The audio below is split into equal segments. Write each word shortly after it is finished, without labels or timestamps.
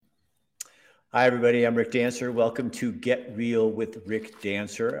Hi, everybody. I'm Rick Dancer. Welcome to Get Real with Rick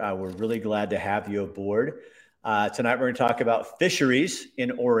Dancer. We're really glad to have you aboard. Tonight, we're going to talk about fisheries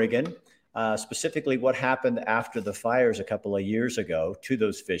in Oregon, specifically what happened after the fires a couple of years ago to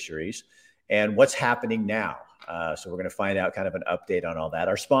those fisheries and what's happening now. So we're going to find out kind of an update on all that.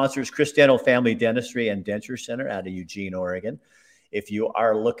 Our sponsor is Chris Dental Family Dentistry and Denture Center out of Eugene, Oregon. If you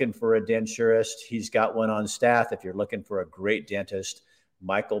are looking for a denturist, he's got one on staff. If you're looking for a great dentist,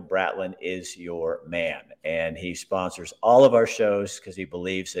 Michael Bratlin is your man, and he sponsors all of our shows because he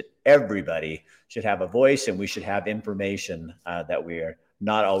believes that everybody should have a voice and we should have information that we are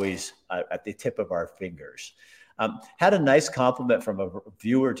not always at the tip of our fingers. Had a nice compliment from a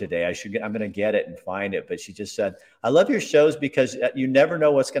viewer today. I'm going to get it and find it, but she just said, "I love your shows because you never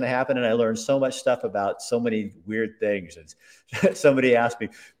know what's going to happen, and I learned so much stuff about so many weird things." And somebody asked me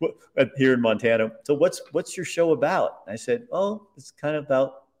here in Montana, "So what's your show about?" And I said, "Oh, it's kind of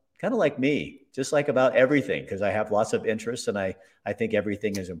like me, just like about everything, because I have lots of interests and I think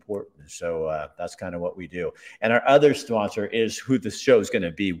everything is important." So that's kind of what we do. And our other sponsor is who the show is going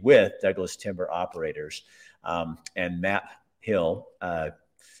to be with, Douglas Timber Operators. And Matt Hill,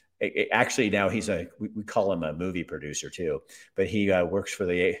 actually now we call him a movie producer too, but he works for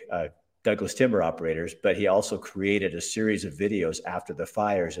the Douglas Timber Operators, but he also created a series of videos after the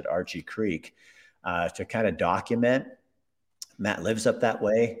fires at Archie Creek to kind of document. Matt lives up that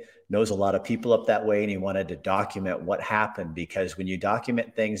way, knows a lot of people up that way, and he wanted to document what happened because when you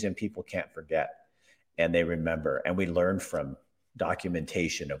document things, then people can't forget and they remember, and we learn from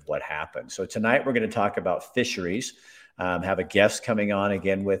documentation of what happened. So tonight we're going to talk about fisheries. Have a guest coming on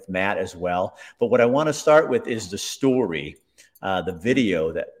again with Matt as well. But what I want to start with is the story, the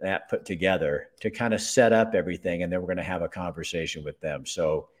video that Matt put together to kind of set up everything, and then we're going to have a conversation with them.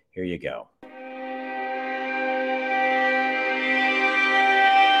 So here you go.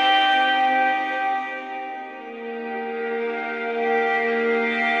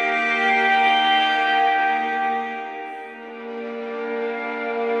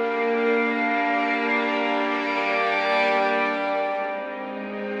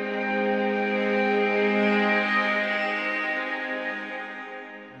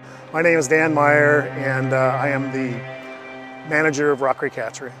 My name is Dan Meyer, and I am the manager of Rock Creek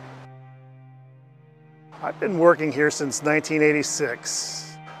Hatchery. I've been working here since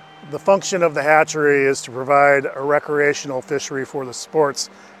 1986. The function of the hatchery is to provide a recreational fishery for the sports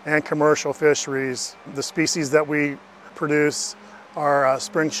and commercial fisheries. The species that we produce are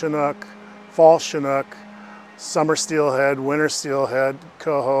spring Chinook, fall Chinook, summer steelhead, winter steelhead,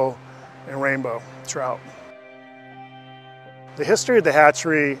 coho, and rainbow trout. The history of the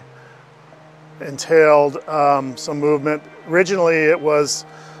hatchery entailed some movement. Originally it was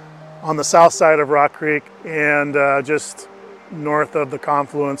on the south side of Rock Creek and just north of the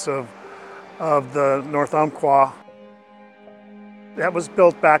confluence of the North Umpqua. That was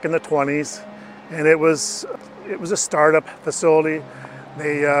built back in the 20s, and it was a startup facility.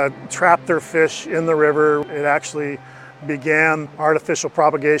 They trapped their fish in the river. It actually began artificial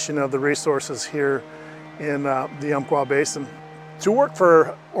propagation of the resources here in the Umpqua Basin. To work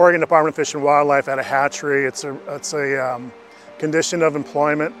for Oregon Department of Fish and Wildlife at a hatchery, it's a condition of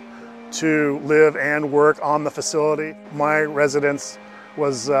employment to live and work on the facility. My residence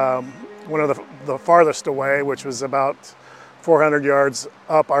was one of the farthest away, which was about 400 yards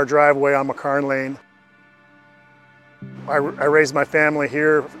up our driveway on McCarn Lane. I raised my family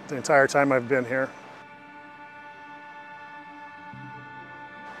here the entire time I've been here.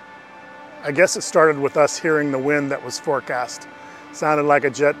 I guess it started with us hearing the wind that was forecast. Sounded like a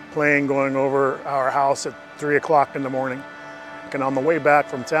jet plane going over our house at 3 o'clock in the morning. And on the way back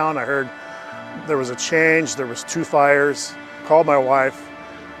from town, I heard there was a change, there was 2 fires. Called my wife,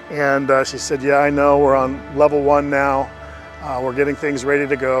 and she said, "Yeah, I know, we're on level 1 now. We're getting things ready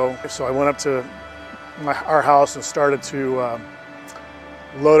to go." So I went up to our house and started to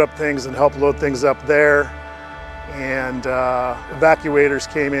load up things and help load things up there. And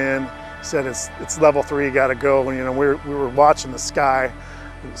evacuators came in, said it's level 3, you gotta go. And we were watching the sky,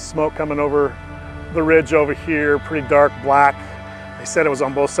 smoke coming over the ridge over here, pretty dark black. They said it was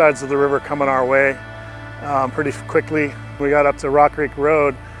on both sides of the river coming our way pretty quickly. We got up to Rock Creek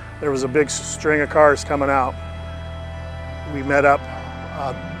Road, there was a big string of cars coming out. We met up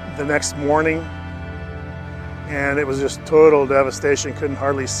the next morning, and it was just total devastation. Couldn't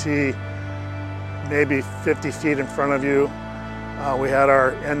hardly see maybe 50 feet in front of you. We had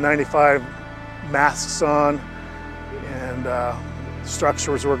our N95 masks on, and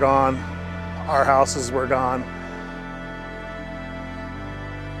structures were gone. Our houses were gone.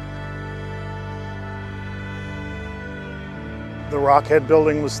 The Rockhead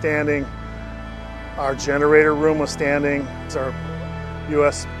building was standing. Our generator room was standing. Our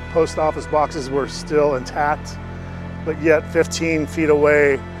U.S. post office boxes were still intact, but yet 15 feet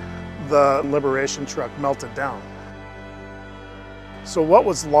away, the Liberation truck melted down. So what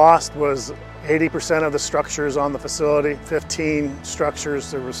was lost was 80% of the structures on the facility, 15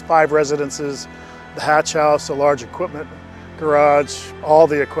 structures. There was 5 residences, the hatch house, a large equipment garage, all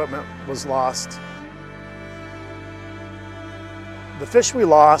the equipment was lost. The fish we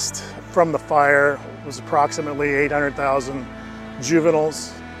lost from the fire was approximately 800,000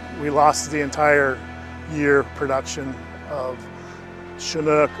 juveniles. We lost the entire year production of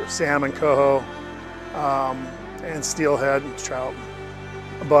Chinook, salmon, coho, and steelhead trout.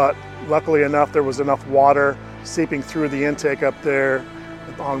 But luckily enough, there was enough water seeping through the intake up there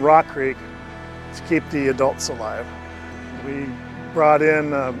on Rock Creek to keep the adults alive. We brought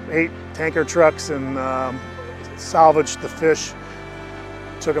in 8 tanker trucks and salvaged the fish,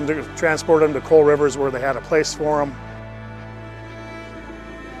 transported them to Coal Rivers where they had a place for them.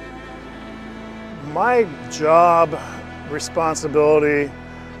 My job responsibility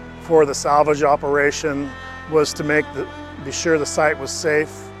for the salvage operation was to be sure the site was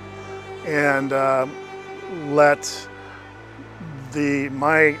safe and let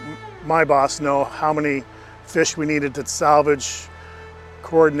my boss know how many fish we needed to salvage,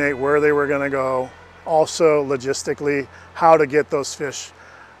 coordinate where they were going to go, also logistically how to get those fish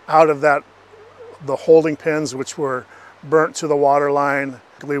out of the holding pens, which were burnt to the water line.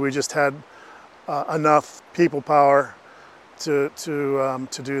 We just had enough people power to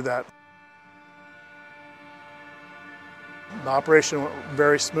do that. The operation went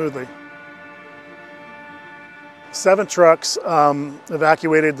very smoothly. 7 trucks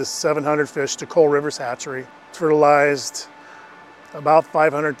evacuated the 700 fish to Coal Rivers hatchery, fertilized about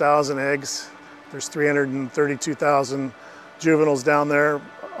 500,000 eggs. There's 332,000 juveniles down there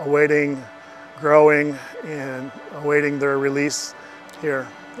awaiting growing and awaiting their release here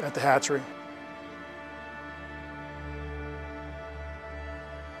at the hatchery.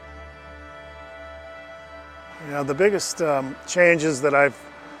 The biggest changes that I've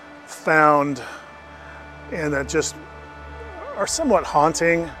found and that just are somewhat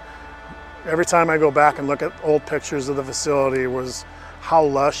haunting every time I go back and look at old pictures of the facility was how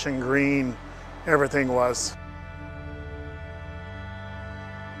lush and green everything was.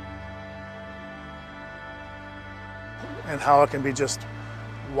 And how it can be just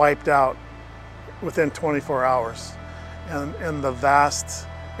wiped out within 24 hours. And the vast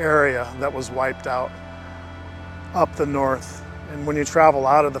area that was wiped out up the north. And when you travel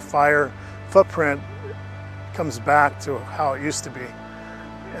out of the fire, footprint comes back to how it used to be.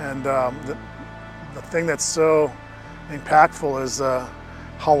 And the thing that's so impactful is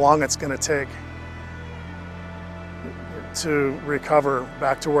how long it's going to take to recover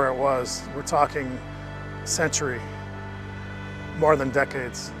back to where it was. We're talking century, more than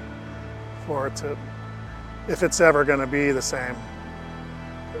decades, for it to, if it's ever going to be the same.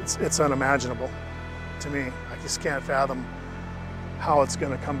 It's unimaginable to me. I just can't fathom how it's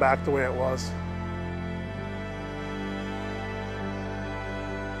going to come back the way it was.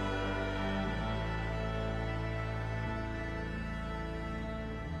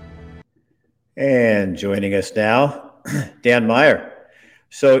 And joining us now, Dan Meyer.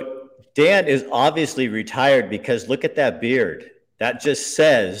 So Dan is obviously retired because look at that beard. That just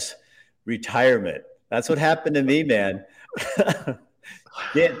says retirement. That's what happened to me, man.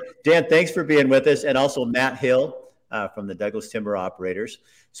 Dan, thanks for being with us. And also Matt Hill from the Douglas Timber Operators.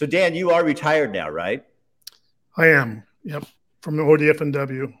 So Dan, you are retired now, right? I am, yep, from the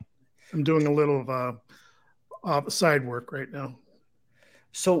ODF&W. I'm doing a little side work right now.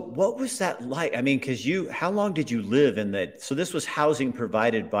 So what was that like? I mean, because how long did you live in that? So this was housing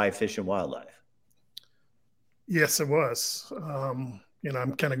provided by Fish and Wildlife. Yes, it was. I'm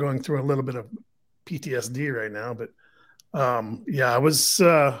kind of going through a little bit of PTSD right now, but yeah, it was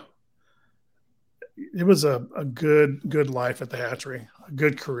a good life at the hatchery, a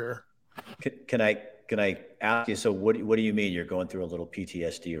good career. Can I ask you? So what do you mean you're going through a little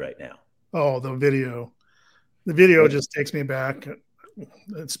PTSD right now? Oh, the video just takes me back.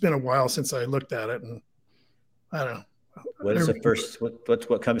 It's been a while since I looked at it, and I don't know. What is the first?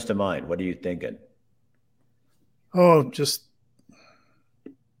 What comes to mind? What are you thinking? Oh, just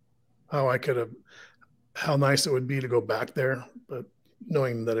how nice it would be to go back there, but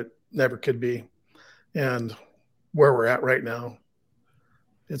knowing that it never could be, and where we're at right now,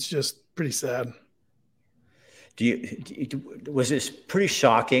 it's just pretty sad. Was this pretty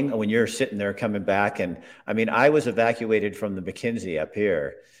shocking when you're sitting there coming back? And I mean, I was evacuated from the McKinsey up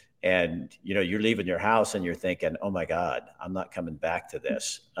here, and you're leaving your house and you're thinking, oh my God, I'm not coming back to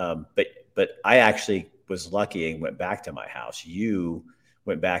this. But but I actually was lucky and went back to my house. You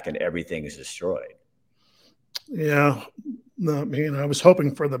went back and everything is destroyed. Yeah. No, I mean, I was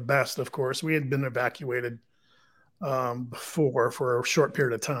hoping for the best, of course. We had been evacuated before for a short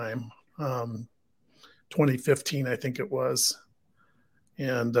period of time, 2015, I think it was.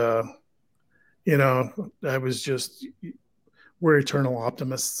 And, I was just, we're eternal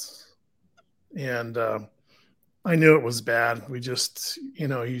optimists. And I knew it was bad. We just,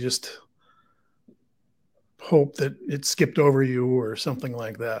 you just hope that it skipped over you or something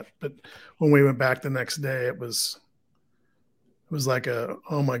like that. But when we went back the next day, it was like a,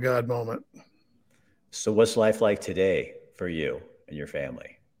 oh my God moment. So what's life like today for you and your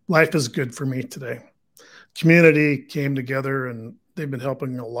family? Life is good for me today. Community came together and they've been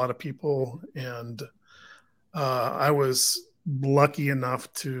helping a lot of people. And I was lucky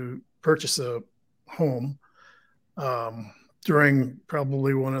enough to purchase a home during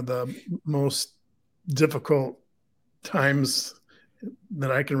probably one of the most difficult times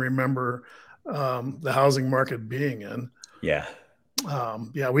that I can remember the housing market being in. Yeah.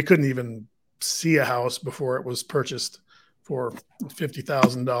 We couldn't even see a house before it was purchased for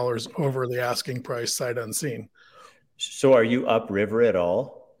 $50,000 over the asking price, sight unseen. So are you upriver at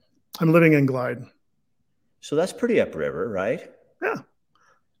all? I'm living in Glide. So that's pretty upriver, right? Yeah.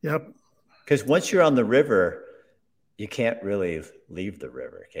 Yep. Because once you're on the river, you can't really leave the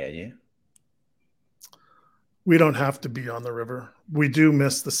river, can you? We don't have to be on the river. We do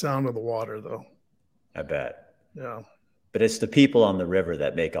miss the sound of the water, though. I bet. Yeah. But it's the people on the river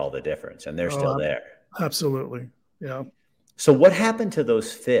that make all the difference, and they're still there. Absolutely. Yeah. So what happened to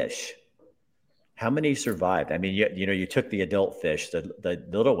those fish? How many survived? I mean, you took the adult fish, the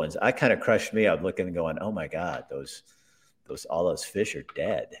little ones. I kind of crushed me. I was looking and going, oh my God, all those fish are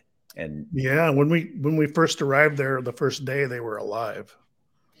dead. And yeah, when we first arrived there, the first day they were alive.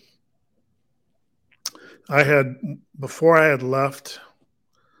 Before I had left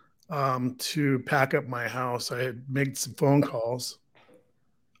to pack up my house, I had made some phone calls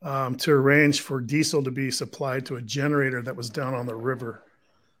to arrange for diesel to be supplied to a generator that was down on the river.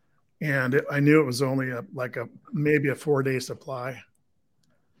 And I knew it was only maybe a 4-day supply.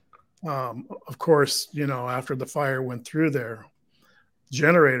 Of course, after the fire went through there,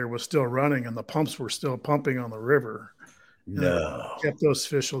 generator was still running and the pumps were still pumping on the river. No. Kept those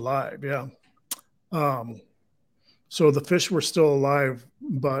fish alive. Yeah. So the fish were still alive,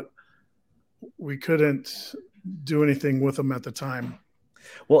 but we couldn't do anything with them at the time.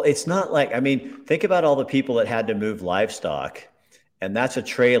 Well, it's not like, think about all the people that had to move livestock, and that's a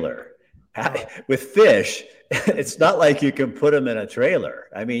trailer. With fish, it's not like you can put them in a trailer.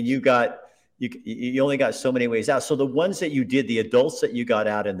 I mean, you only got so many ways out. So the ones that you did, the adults that you got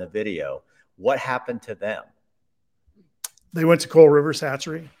out in the video, what happened to them? They went to Coal Rivers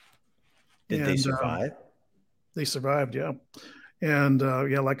Hatchery. Did they survive? They survived, yeah. And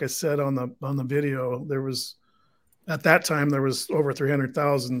like I said on the video, at that time there was over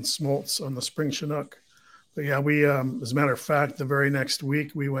 300,000 smolts on the spring Chinook. But yeah, we as a matter of fact, the very next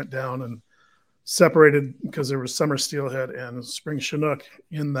week we went down and separated because there was summer steelhead and spring Chinook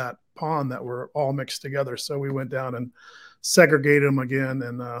in that pond that were all mixed together. So we went down and segregated them again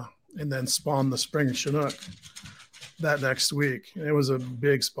and then spawned the spring Chinook that next week. And it was a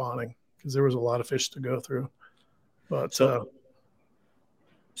big spawning because there was a lot of fish to go through. But so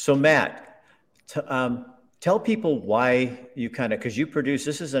Matt, tell people why you because you produce,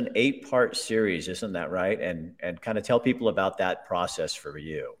 this is an 8-part series, isn't that right? And kind of tell people about that process for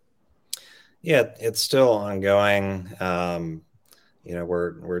you. Yeah, it's still ongoing. We're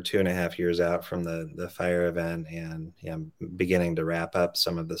 2.5 years out from the fire event, and I'm beginning to wrap up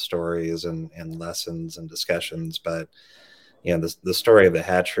some of the stories and lessons and discussions. But the story of the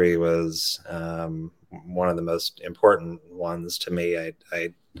hatchery was one of the most important ones to me.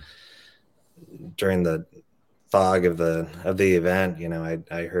 I during the fog of the event,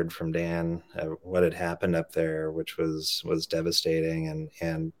 I heard from Dan what had happened up there, which was devastating.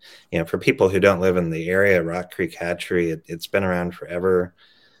 And for people who don't live in the area, Rock Creek Hatchery, it's been around forever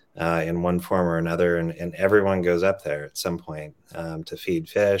in one form or another, and everyone goes up there at some point to feed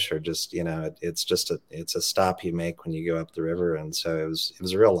fish, or just it's a stop you make when you go up the river. And so it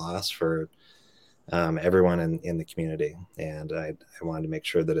was a real loss for everyone in the community, and I wanted to make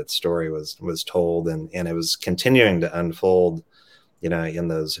sure that its story was told, and it was continuing to unfold, in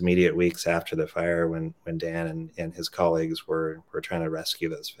those immediate weeks after the fire when Dan and his colleagues were trying to rescue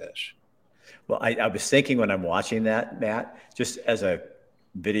those fish. Well, I was thinking when I'm watching that, Matt, just as a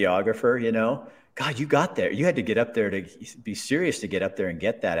videographer, God, you got there. You had to get up there to be serious to get up there and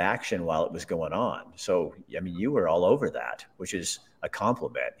get that action while it was going on. So, you were all over that, which is a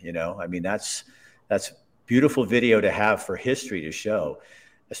compliment. I mean, that's beautiful video to have for history to show,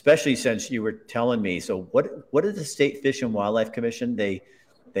 especially since you were telling me. So what did the State Fish and Wildlife Commission,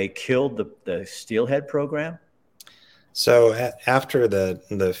 they killed the steelhead program? So after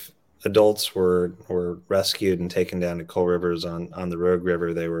the adults were rescued and taken down to Coal Rivers on the Rogue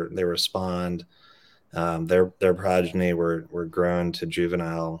River, they were spawned. Their progeny were grown to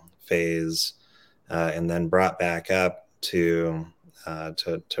juvenile phase, and then brought back up to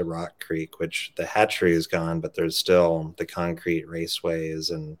Rock Creek, which the hatchery is gone, but there's still the concrete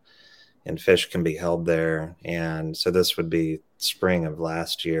raceways and fish can be held there. And so this would be spring of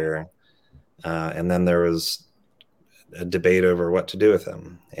last year. And then there was a debate over what to do with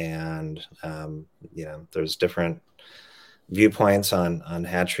them. And, there's different viewpoints on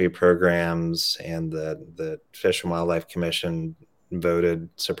hatchery programs, and the Fish and Wildlife Commission voted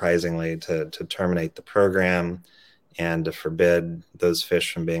surprisingly to terminate the program and to forbid those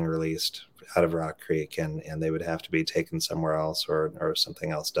fish from being released out of Rock Creek, and they would have to be taken somewhere else or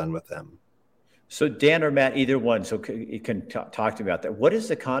something else done with them. So Dan or Matt, either one, so you can talk to me about that. What is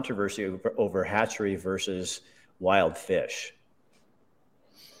the controversy over hatchery versus wild fish?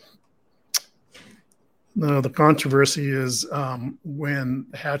 No, the controversy is when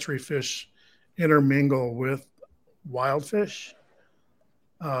hatchery fish intermingle with wild fish.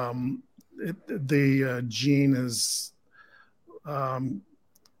 The gene is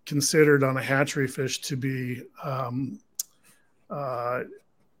considered on a hatchery fish to be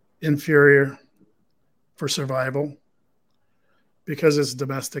inferior for survival because it's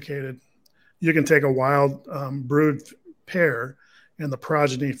domesticated. You can take a wild brood pair and the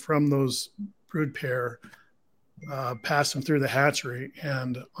progeny from those brood pair, pass them through the hatchery,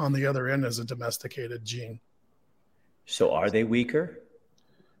 and on the other end is a domesticated gene. So are they weaker?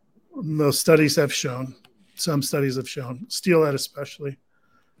 Those studies have shown, some studies have shown, steelhead especially.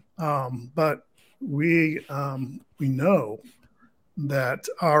 But we know that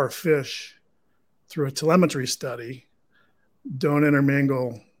our fish, through a telemetry study, don't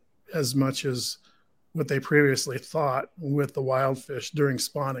intermingle as much as what they previously thought with the wild fish during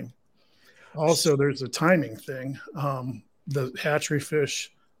spawning. Also, there's a timing thing. The hatchery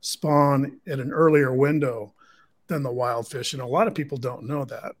fish spawn at an earlier window than the wild fish, and a lot of people don't know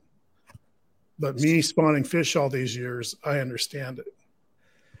that. But me spawning fish all these years, I understand it.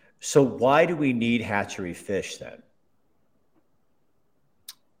 So why do we need hatchery fish then?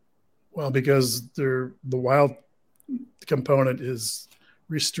 Well, because the wild component is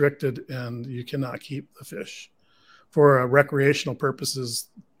restricted and you cannot keep the fish. For recreational purposes,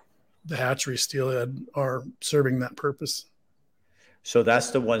 the hatchery steelhead are serving that purpose. So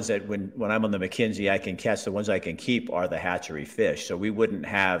that's the ones that when I'm on the McKenzie, I can catch. The ones I can keep are the hatchery fish. So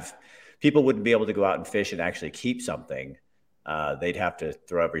people wouldn't be able to go out and fish and actually keep something. They'd have to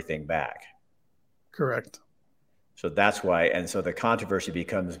throw everything back. Correct. So that's why. And so the controversy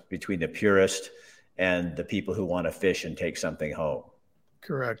becomes between the purist and the people who want to fish and take something home.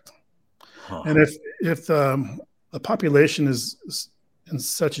 Correct. Huh. And if the population is in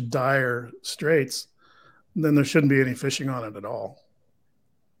such dire straits, then there shouldn't be any fishing on it at all.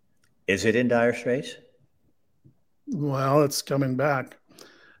 Is it in dire straits? Well, it's coming back.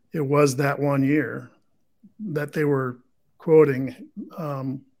 It was that one year that they were quoting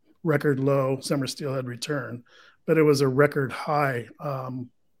record low summer steelhead return, but it was a record high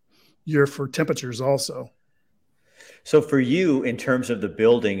year for temperatures also. So for you, in terms of the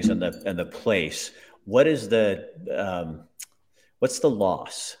buildings and the place, what is what's the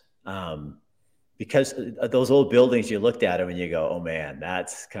loss? Because those old buildings, you looked at them and you go, oh man,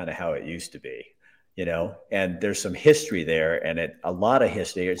 that's kind of how it used to be, and there's some history there, and a lot of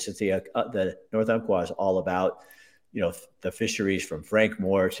history. Since the North Umpqua is all about, the fisheries from Frank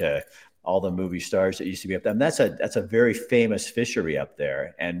Moore to all the movie stars that used to be up there. And that's a very famous fishery up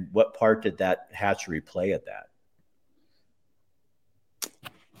there. And what part did that hatchery play at that?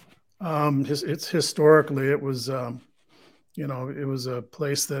 It's historically, it was, it was a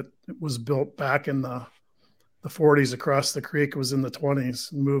place that was built back in the 40s across the creek. It was in the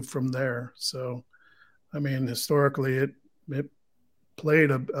 20s, moved from there. So, I mean, historically, it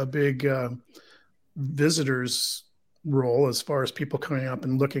played a big visitors role as far as people coming up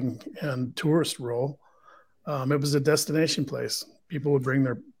and looking, and tourist role. It was a destination place. People would bring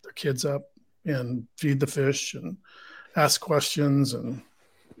their kids up and feed the fish and ask questions. And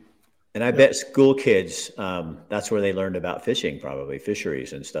I bet school kids, that's where they learned about fishing, probably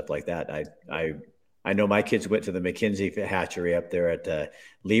fisheries and stuff like that. I know my kids went to the McKenzie hatchery up there at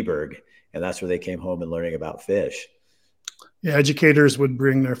Leeburg, and that's where they came home and learning about fish. Yeah, educators would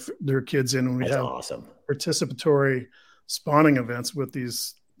bring their kids in, and we'd have awesome participatory spawning events with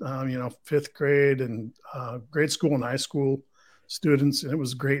these, fifth grade and grade school and high school students. And it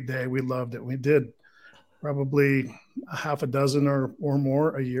was a great day. We loved it. We did probably a half a dozen or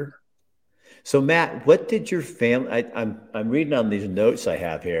more a year. So Matt, what did your family? I'm reading on these notes I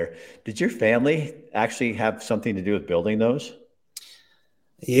have here. Did your family actually have something to do with building those?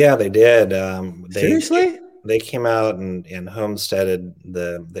 Yeah, they did. Seriously? They came out and homesteaded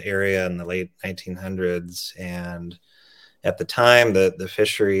the area in the late 1900s, and at the time, the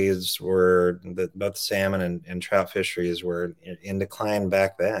fisheries were both salmon and trout fisheries were in decline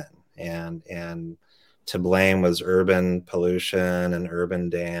back then, and to blame was urban pollution and urban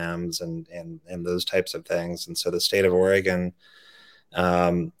dams and those types of things. And so the state of Oregon,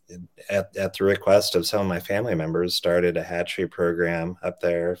 at the request of some of my family members, started a hatchery program up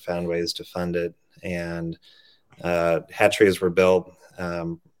there, found ways to fund it. And hatcheries were built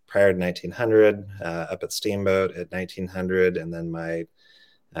prior to 1900, up at Steamboat at 1900. And then my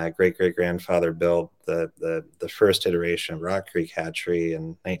great-great-grandfather built the first iteration of Rock Creek Hatchery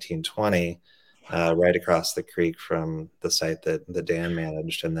in 1920, right across the creek from the site that Dan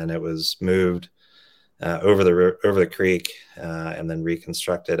managed. And then it was moved over the creek and then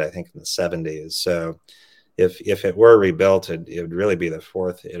reconstructed, I think, in the 70s. So if it were rebuilt, it would really be the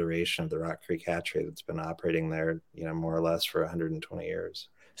fourth iteration of the Rock Creek Hatchery that's been operating there, more or less for 120 years.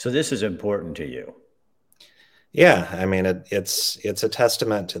 So this is important to you. Yeah, I mean, it's a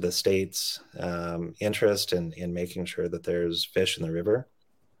testament to the state's interest in making sure that there's fish in the river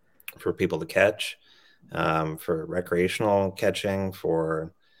for people to catch, for recreational catching,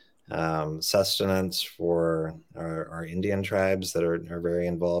 for sustenance for our Indian tribes that are very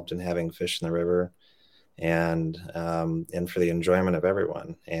involved in having fish in the river, and for the enjoyment of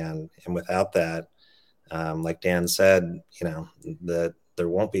everyone. And without that, like Dan said, that there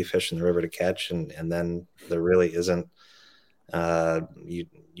won't be fish in the river to catch, and then there really isn't. You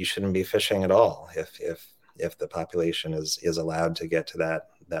shouldn't be fishing at all if the population is allowed to get to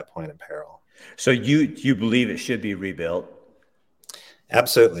that point of peril. So you believe it should be rebuilt?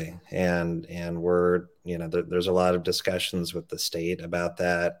 Absolutely. And we're, there's a lot of discussions with the state about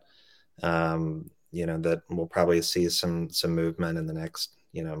that, that we'll probably see some movement in the next,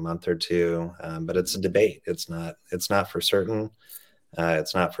 month or two. But it's a debate. It's not for certain.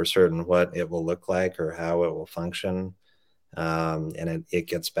 It's not for certain what it will look like or how it will function. And it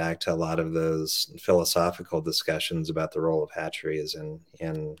gets back to a lot of those philosophical discussions about the role of hatcheries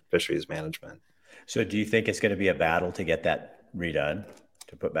in fisheries management. So do you think it's going to be a battle to get that redone,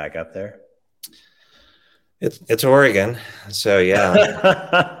 to put back up there? It's Oregon, so yeah.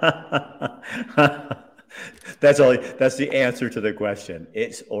 That's the answer to the question.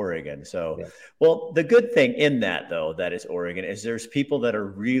 It's Oregon. So, yeah. Well, the good thing in that, though, that it's Oregon, is there's people that are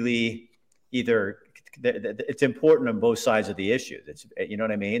really it's important on both sides of the issue. It's, you know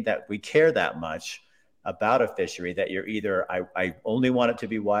what I mean? That we care that much about a fishery that you're either, I only want it to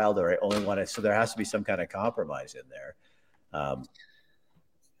be wild, or I only want it. So there has to be some kind of compromise in there.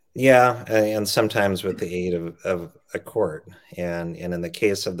 Yeah, and sometimes with the aid of a court. And in the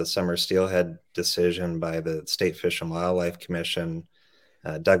case of the summer steelhead decision by the State Fish and Wildlife Commission,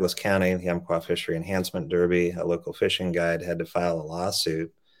 Douglas County, the Umpqua Fishery Enhancement Derby, a local fishing guide, had to file a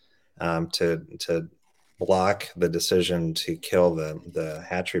lawsuit to block the decision to kill the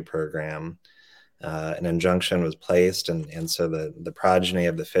hatchery program. An injunction was placed, and so the progeny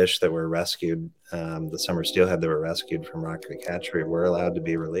of the fish that were rescued, the summer steelhead that were rescued from Rock Creek Hatchery, were allowed to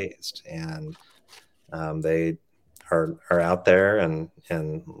be released, and they are out there and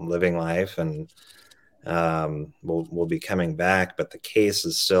living life, and will be coming back. But the case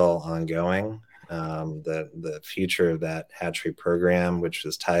is still ongoing. The future of that hatchery program, which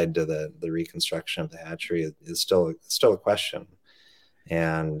is tied to the reconstruction of the hatchery, is still a question.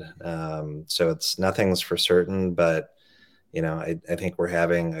 And so nothing's for certain, but I think we're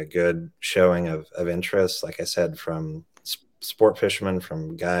having a good showing of interest, like I said, from sport fishermen,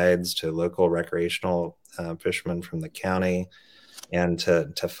 from guides to local recreational fishermen from the county, and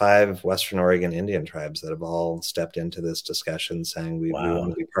to 5 Western Oregon Indian tribes that have all stepped into this discussion, saying we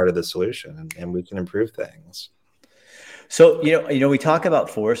want to be part of the solution, and we can improve things. So we talk about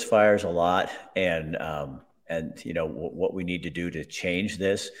forest fires a lot, and what we need to do to change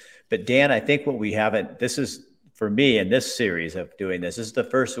this. But Dan, I think what we haven't, this is for me in this series of doing this is the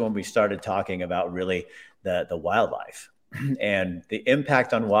first one we started talking about really the wildlife and the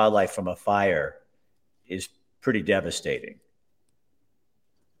impact on wildlife from a fire is pretty devastating.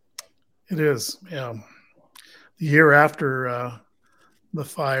 It is. Yeah. The year after the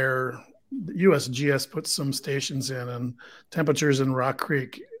fire, the USGS put some stations in, and temperatures in Rock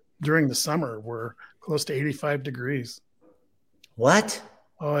Creek during the summer were close to 85 degrees. What?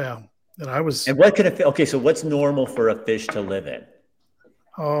 Oh yeah. And I was, And what could a okay? So what's normal for a fish to live in?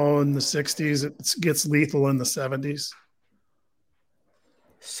 in the 60s. It gets lethal in the 70s.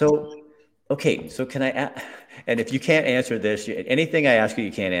 So, okay. So can and if you can't answer this, anything I ask you,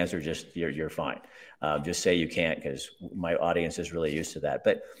 you can't answer. Just you're fine. Just say you can't because my audience is really used to that.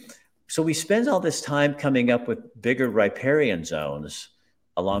 But so we spend all this time coming up with bigger riparian zones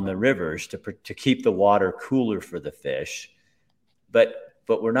along the rivers to keep the water cooler for the fish, but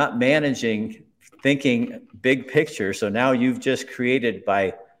we're not managing thinking big picture. So now you've just created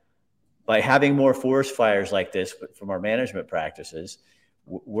by having more forest fires like this from our management practices,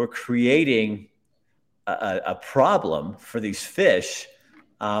 we're creating a problem for these fish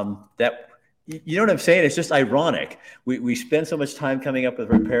that, you know what I'm saying? It's just ironic. We spend so much time coming up with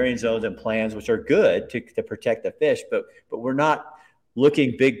riparian zones and plans, which are good to protect the fish, but we're not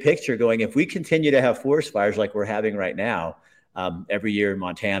looking big picture going, if we continue to have forest fires like we're having right now, every year in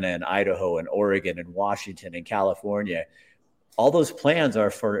Montana and Idaho and Oregon and Washington and California, all those plans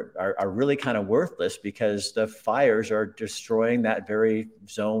are really kind of worthless because the fires are destroying that very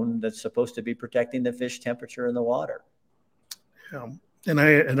zone that's supposed to be protecting the fish temperature in the water. Yeah. And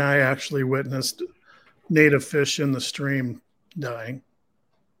I actually witnessed native fish in the stream dying.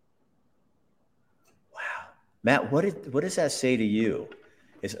 Wow. Matt, what does that say to you?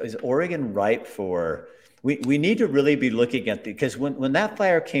 Is Oregon ripe for, we need to really be looking at because when that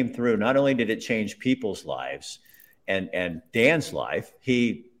fire came through, not only did it change people's lives and Dan's life,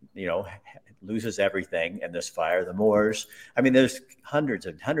 he, loses everything in this fire, the Moors. I mean, there's hundreds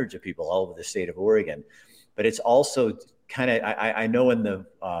of people all over the state of Oregon, but it's also kind of, I know in the,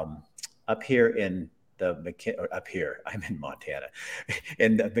 up here in I'm in Montana,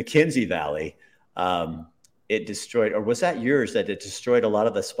 in the McKenzie Valley, it destroyed, or was that yours, that it destroyed a lot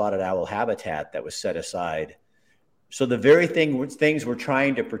of the spotted owl habitat that was set aside? So the very things we're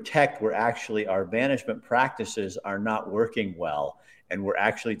trying to protect, were actually our management practices are not working well, and we're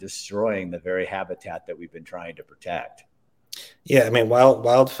actually destroying the very habitat that we've been trying to protect. Yeah, I mean,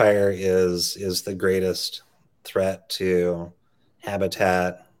 wildfire is the greatest threat to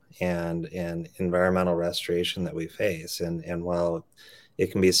habitat and environmental restoration that we face. And while it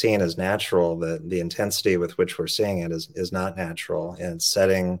can be seen as natural, the intensity with which we're seeing it is not natural, and it's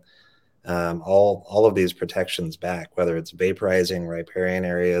setting all of these protections back, whether it's vaporizing riparian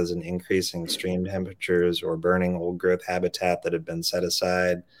areas and increasing stream temperatures or burning old growth habitat that had been set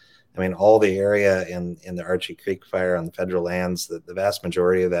aside. I mean, all the area in the Archie Creek fire on the federal lands, the vast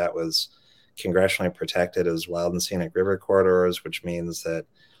majority of that was congressionally protected as wild and scenic river corridors, which means that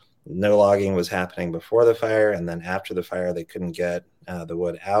no logging was happening before the fire, and then after the fire, they couldn't get the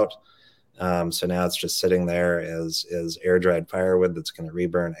wood out. So now it's just sitting there as air dried firewood that's going to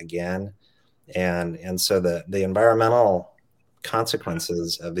reburn again. And so the environmental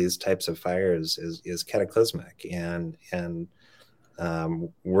consequences of these types of fires is cataclysmic. And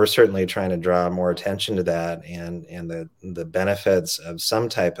we're certainly trying to draw more attention to that and the benefits of some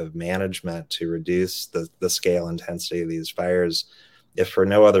type of management to reduce the scale intensity of these fires, if for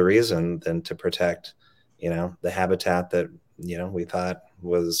no other reason than to protect, the habitat that, we thought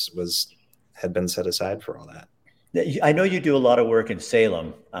had been set aside for all that. I know you do a lot of work in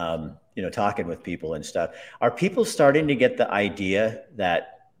Salem, talking with people and stuff. Are people starting to get the idea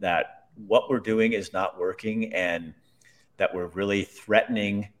that what we're doing is not working and that we're really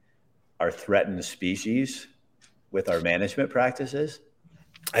threatening our threatened species with our management practices?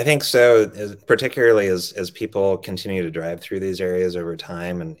 I think so, particularly as people continue to drive through these areas over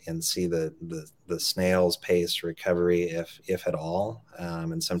time and see the snail's pace recovery, if at all,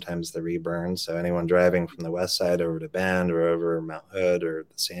 and sometimes the reburn. So anyone driving from the west side over to Bend or over Mount Hood or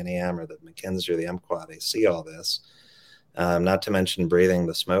the Santiam or the McKenzie or the Umpqua, they see all this, not to mention breathing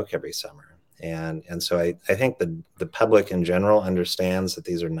the smoke every summer. And so I think the public in general understands that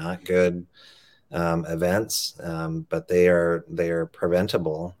these are not good events, but they are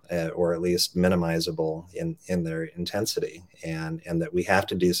preventable, or at least minimizable in their intensity, and that we have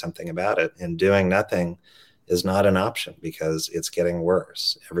to do something about it. And doing nothing is not an option because it's getting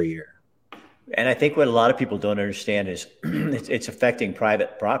worse every year. And I think what a lot of people don't understand is it's affecting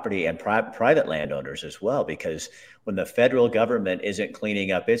private property and private landowners as well, because when the federal government isn't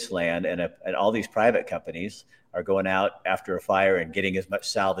cleaning up its land and all these private companies are going out after a fire and getting as much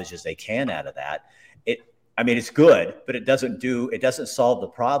salvage as they can out of that, it's good, but it doesn't solve the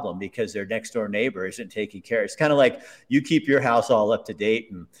problem because their next door neighbor isn't taking care. It's kind of like you keep your house all up to date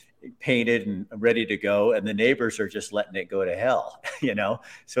and painted and ready to go, and the neighbors are just letting it go to hell,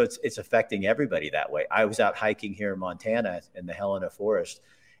 So it's affecting everybody that way. I was out hiking here in Montana in the Helena Forest,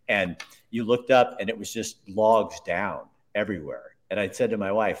 and you looked up and it was just logs down. everywhere. And I said to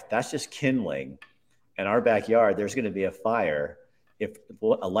my wife, that's just kindling. In our backyard, there's going to be a fire. If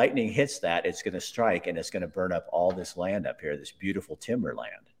a lightning hits that, it's going to strike and it's going to burn up all this land up here, this beautiful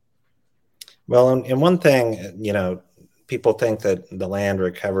timberland. Well, and one thing, people think that the land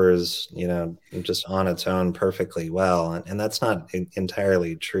recovers, just on its own perfectly well. And that's not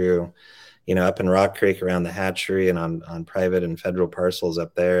entirely true. Up in Rock Creek around the hatchery and on private and federal parcels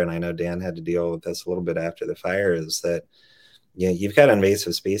up there, and I know Dan had to deal with this a little bit after the fire, is that you've got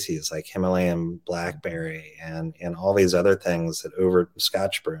invasive species like Himalayan blackberry and all these other things that over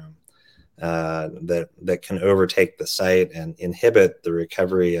Scotch broom that can overtake the site and inhibit the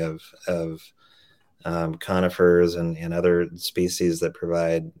recovery of conifers and other species that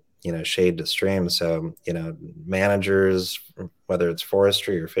provide shade to streams. So managers, whether it's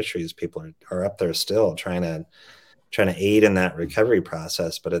forestry or fisheries, people are up there still trying to aid in that recovery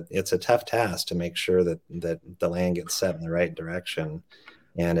process, but it's a tough task to make sure that the land gets set in the right direction.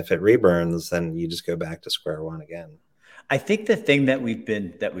 And if it reburns, then you just go back to square one again. I think the thing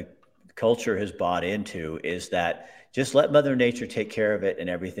that culture has bought into is that just let Mother Nature take care of it and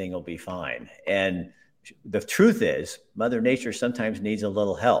everything will be fine. And the truth is, Mother Nature sometimes needs a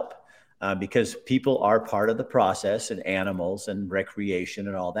little help because people are part of the process, and animals and recreation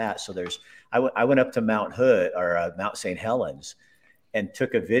and all that. So I went up to Mount Hood or Mount St. Helens and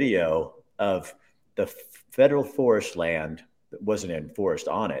took a video of the federal forest land that wasn't enforced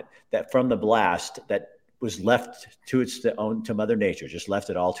on it, that from the blast that was left to Mother Nature, just left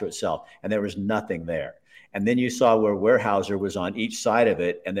it all to itself. And there was nothing there. And then you saw where Weyerhaeuser was on each side of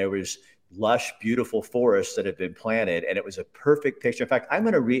it, and there was lush, beautiful forests that had been planted, and it was a perfect picture. In fact, I'm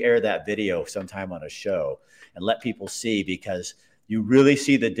going to re-air that video sometime on a show and let people see, because you really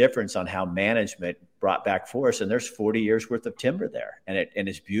see the difference on how management brought back forests. And there's 40 years worth of timber there, and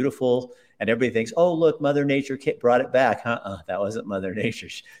it's beautiful. And everybody thinks, oh, look, Mother Nature brought it back. That wasn't Mother Nature.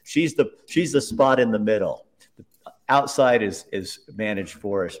 She's the spot in the middle. Outside is managed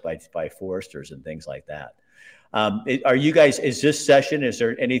forest by foresters and things like that. Are you guys, is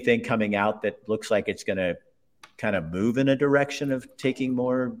there anything coming out that looks like it's going to kind of move in a direction of taking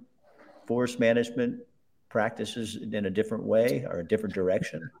more forest management practices in a different way or a different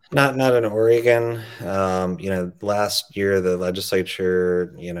direction? Not in Oregon. Last year, the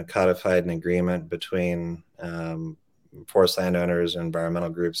legislature, codified an agreement between forest landowners and environmental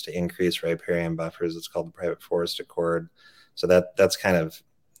groups to increase riparian buffers. It's called the Private Forest Accord. So that's kind of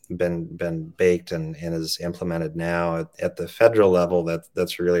been baked and is implemented now at the federal level.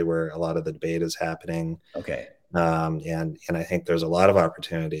 That's really where a lot of the debate is happening. Okay. And I think there's a lot of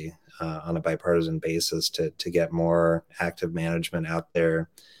opportunity on a bipartisan basis to get more active management out there,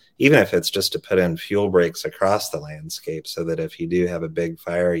 even if it's just to put in fuel breaks across the landscape, so that if you do have a big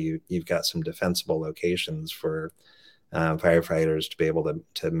fire, you've got some defensible locations for firefighters to be able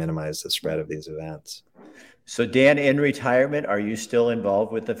to minimize the spread of these events. So Dan, in retirement, are you still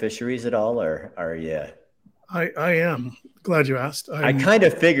involved with the fisheries at all, or are you? I am. Glad you asked. I kind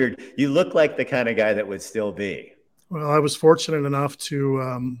of figured you look like the kind of guy that would still be. Well, I was fortunate enough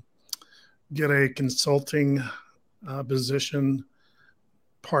to get a consulting position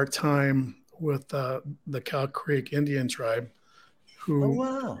part-time with the Cow Creek Indian Tribe, who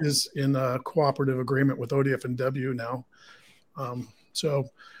is in a cooperative agreement with ODF&W now. So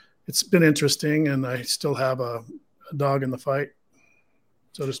it's been interesting, and I still have a dog in the fight,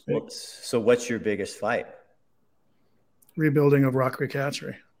 so to speak. So what's your biggest fight? Rebuilding of Rock Creek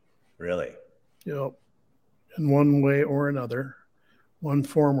Hatchery. Really? Yep. In one way or another, one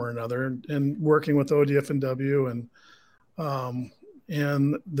form or another, and working with ODF&W and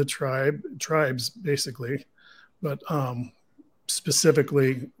the tribes basically, but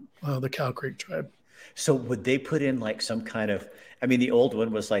specifically the Cow Creek tribe. So would they put in like some kind of, I mean, the old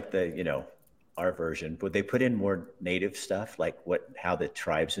one was like our version. Would they put in more native stuff, like how the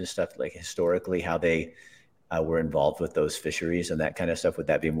tribes and stuff, like historically, how they were involved with those fisheries and that kind of stuff? Would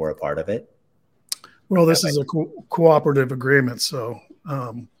that be more a part of it? Well, this is a cooperative agreement, so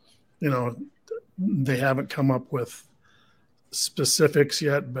they haven't come up with specifics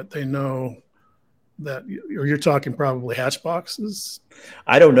yet, but they know that you're talking probably hatch boxes.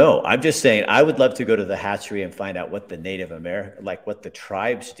 I don't know. I'm just saying I would love to go to the hatchery and find out what the Native American, like what the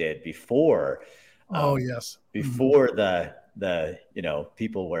tribes did before. Yes. Before the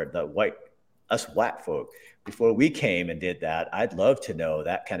people were us white folk, before we came and did that. I'd love to know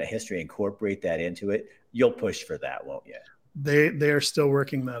that kind of history, incorporate that into it. You'll push for that, won't you? They are still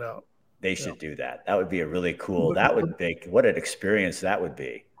working that out. They should do that. That would be a really cool, what an experience that would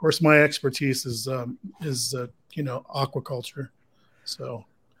be. Of course, my expertise is aquaculture. So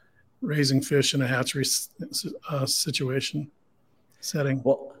raising fish in a hatchery situation setting.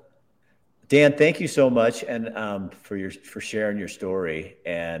 Well, Dan, thank you so much, and for sharing your story.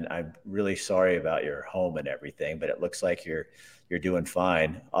 And I'm really sorry about your home and everything, but it looks like you're doing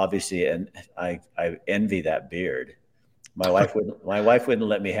fine, obviously. And I envy that beard. My wife wouldn't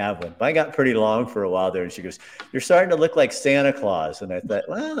let me have one. Mine got pretty long for a while there, and she goes, "You're starting to look like Santa Claus." And I thought,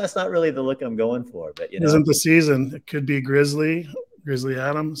 well, that's not really the look I'm going for. But it isn't the season. It could be Grizzly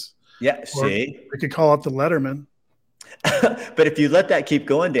Adams. Yeah, see, we could call it the Letterman. But if you let that keep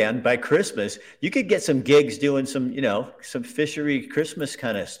going, Dan, by Christmas, you could get some gigs doing some fishery Christmas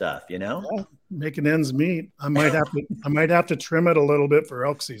kind of stuff, Yeah, making ends meet. I might have to trim it a little bit for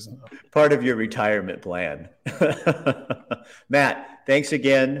elk season. Part of your retirement plan. Matt, thanks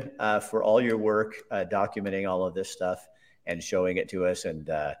again for all your work documenting all of this stuff and showing it to us. And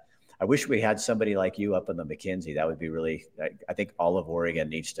I wish we had somebody like you up on the McKenzie. That would be really, I think all of Oregon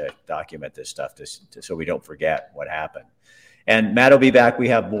needs to document this stuff so we don't forget what happened. And Matt will be back. We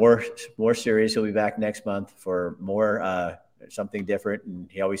have more series. He'll be back next month for more something different. And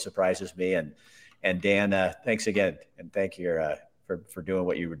he always surprises me. And Dan, thanks again. And thank you for doing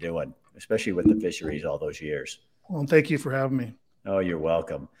what you were doing, especially with the fisheries all those years. Well, thank you for having me. Oh, you're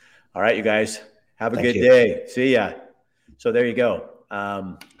welcome. All right, you guys, have a good day. See ya. So there you go.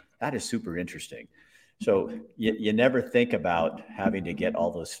 That is super interesting. So you never think about having to get all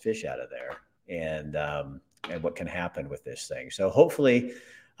those fish out of there and what can happen with this thing. So hopefully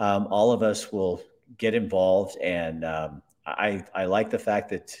all of us will get involved. And I like the fact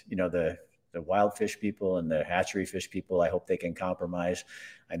that, the wild fish people and the hatchery fish people, I hope they can compromise.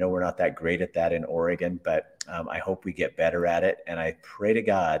 I know we're not that great at that in Oregon, but I hope we get better at it. And I pray to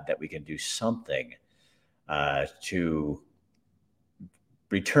God that we can do something to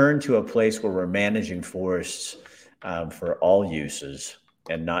return to a place where we're managing forests for all uses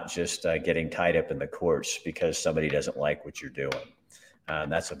and not just getting tied up in the courts because somebody doesn't like what you're doing.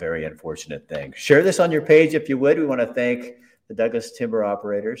 That's a very unfortunate thing. Share this on your page if you would. We want to thank the Douglas Timber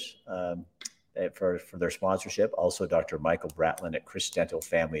Operators for their sponsorship. Also, Dr. Michael Bratlin at Chris Dental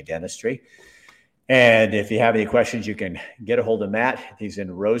Family Dentistry. And if you have any questions, you can get a hold of Matt. He's in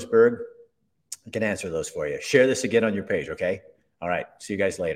Roseburg. I can answer those for you. Share this again on your page, okay? All right. See you guys later.